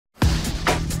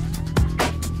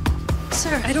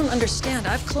Sir, I don't understand.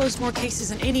 I've closed more cases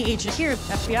than any agent here.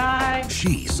 FBI.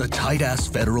 She's a tight-ass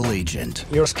federal agent.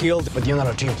 You're skilled, but you're not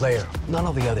a team player. None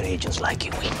of the other agents like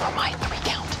you. Wait for my 3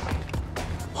 count.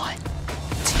 1,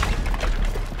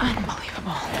 2.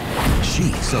 Unbelievable.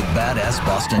 She's a badass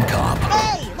Boston cop.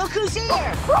 Hey, look who's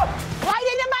here! Right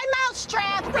into my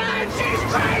mousetrap! She's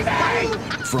crazy!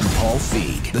 From Paul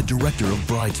Feig, the director of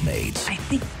Bridesmaids. I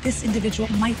think this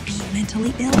individual might be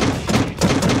mentally ill.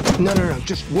 No,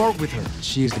 just work with her.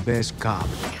 She's the best cop.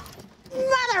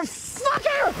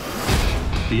 Motherfucker!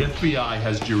 The FBI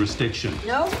has jurisdiction.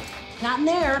 No, not in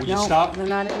there. Will you stop? They're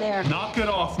not in there. Knock it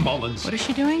off, Mullins. What is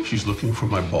she doing? She's looking for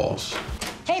my balls.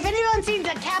 Hey, if anyone's seen the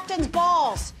captain's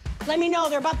balls, let me know.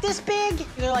 They're about this big.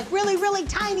 They're like really, really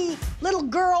tiny little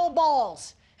girl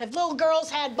balls. If little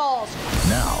girls had balls.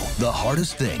 Now, the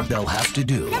hardest thing they'll have to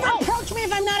do Never approach me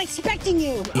if I'm not expecting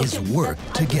you. is work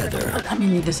together. Let me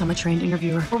read this. I'm a trained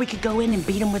interviewer. Or we could go in and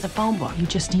beat him with a phone book. You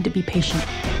just need to be patient.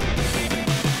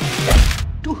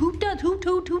 Who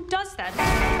does that?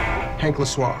 Hank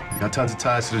LaSoir. Got tons of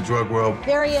ties to the drug world.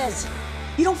 There he is.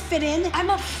 You don't fit in.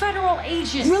 I'm a federal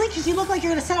agent. Really? Because you look like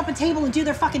you're gonna set up a table and do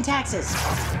their fucking taxes.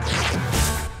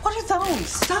 What are those?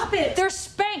 Stop it. They're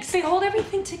Spanx. They hold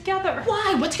everything together.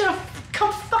 Why? What's gonna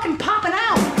come fucking popping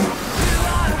out?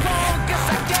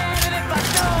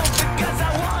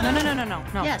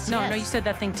 No. Yes, No, yes. you said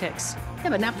that thing ticks. Yeah,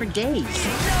 but not for days.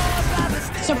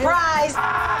 Surprise!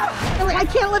 I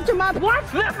can't lift him up. What?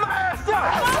 Lift my ass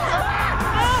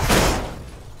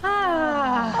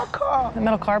The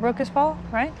metal car broke his fall,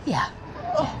 right? Yeah.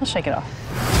 We'll shake it off.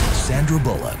 Sandra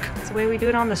Bullock, It's the way we do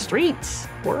it on the streets.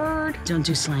 Word. Don't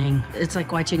do slang. It's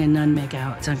like watching a nun make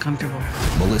out. It's uncomfortable.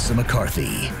 Melissa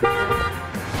McCarthy,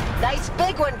 Nice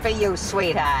big one for you,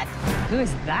 sweetheart. Who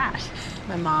is that?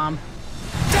 My mom.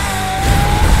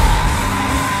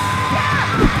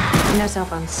 No cell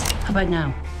phones. How about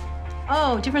now?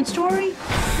 Oh, different story?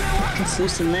 Let's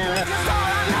loosen that up.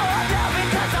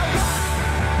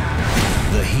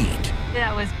 The Heat,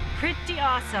 That was pretty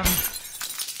awesome.